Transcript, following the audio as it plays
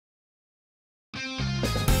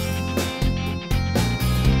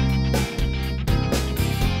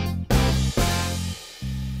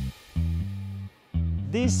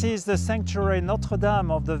This is the sanctuary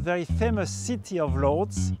Notre-Dame of the very famous city of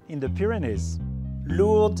Lourdes in the Pyrenees.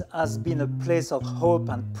 Lourdes has been a place of hope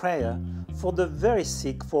and prayer for the very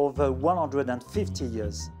sick for over 150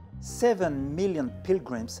 years. 7 million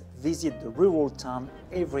pilgrims visit the rural town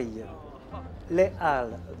every year. Les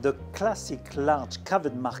Halles, the classic large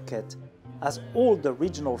covered market, has all the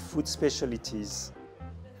regional food specialties.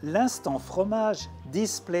 L'Instant Fromage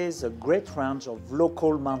displays a great range of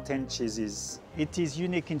local mountain cheeses. It is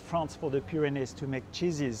unique in France for the Pyrenees to make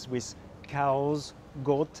cheeses with cows,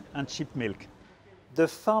 goat and sheep milk. The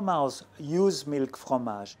farmhouse Ewe's Milk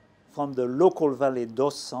Fromage from the local valley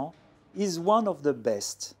d'Aussan is one of the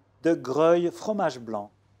best. The Greuil Fromage Blanc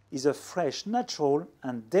is a fresh, natural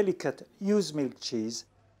and delicate ewe's milk cheese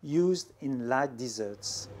used in light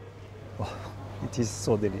desserts. Oh, it is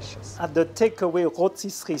so delicious. At the takeaway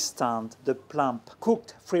rotisserie stand, the plump,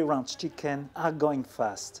 cooked free-range chicken are going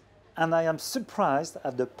fast. And I am surprised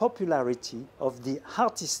at the popularity of the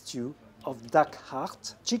hearty stew of duck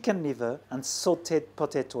heart, chicken liver and sautéed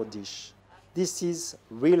potato dish. This is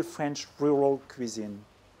real French rural cuisine.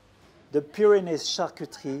 The Pyrenees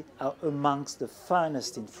charcuterie are amongst the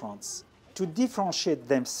finest in France. To differentiate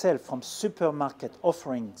themselves from supermarket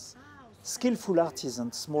offerings, skillful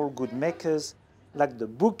artisans, small good makers like the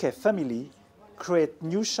Bouquet family create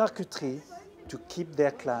new charcuterie to keep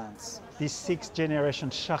their clients. This sixth-generation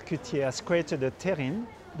charcutier has created a terrine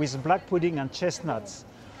with black pudding and chestnuts,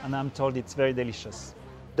 and I'm told it's very delicious.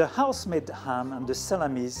 The house-made ham and the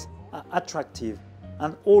salamis are attractive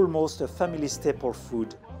and almost a family staple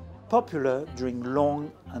food, popular during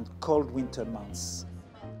long and cold winter months.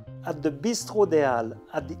 At the Bistrot des Halles,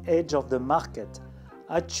 at the edge of the market,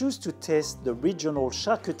 I choose to taste the regional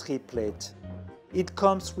charcuterie plate. It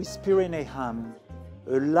comes with Pyrenees ham,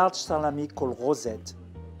 a large salami called rosette,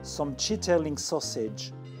 some chitterling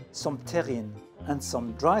sausage, some terrine, and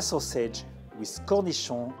some dry sausage with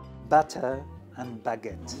cornichons, batter, and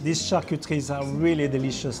baguette. These charcuteries are really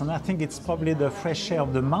delicious, and I think it's probably the fresh air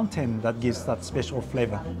of the mountain that gives that special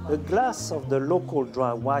flavor. A glass of the local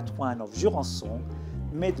dry white wine of Jurançon,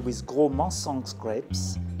 made with Gros Mansangs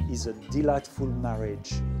grapes, is a delightful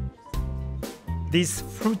marriage. This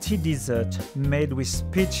fruity dessert, made with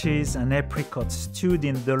peaches and apricots stewed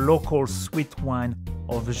in the local sweet wine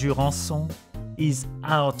of Jurançon, is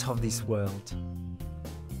out of this world.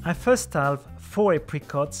 I first halve 4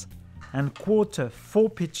 apricots and quarter 4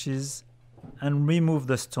 peaches and remove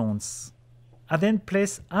the stones. I then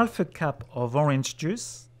place half a cup of orange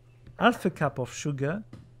juice, half a cup of sugar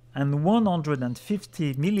and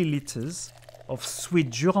 150 milliliters of sweet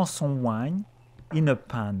Jurançon wine in a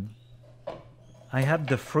pan. I add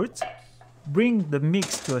the fruit, bring the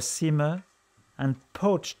mix to a simmer and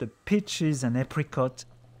poach the peaches and apricot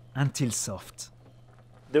until soft.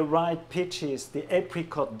 The ripe peaches, the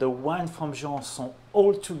apricot, the wine from Jurançon,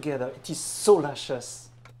 all together, it is so luscious.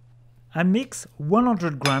 I mix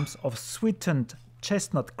 100 grams of sweetened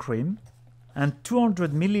chestnut cream and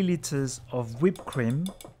 200 milliliters of whipped cream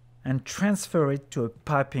and transfer it to a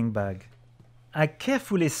piping bag. I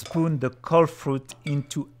carefully spoon the cold fruit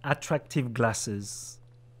into attractive glasses.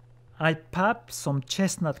 I pipe some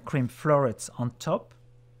chestnut cream florets on top.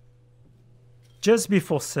 Just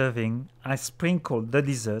before serving, I sprinkle the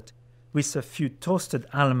dessert with a few toasted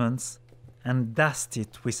almonds and dust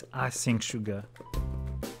it with icing sugar.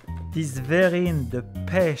 This verrine de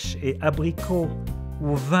pêche et abricot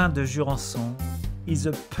au vin de Jurançon is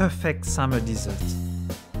a perfect summer dessert.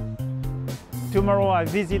 Tomorrow I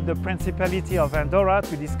visit the Principality of Andorra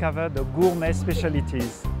to discover the gourmet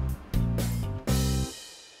specialties.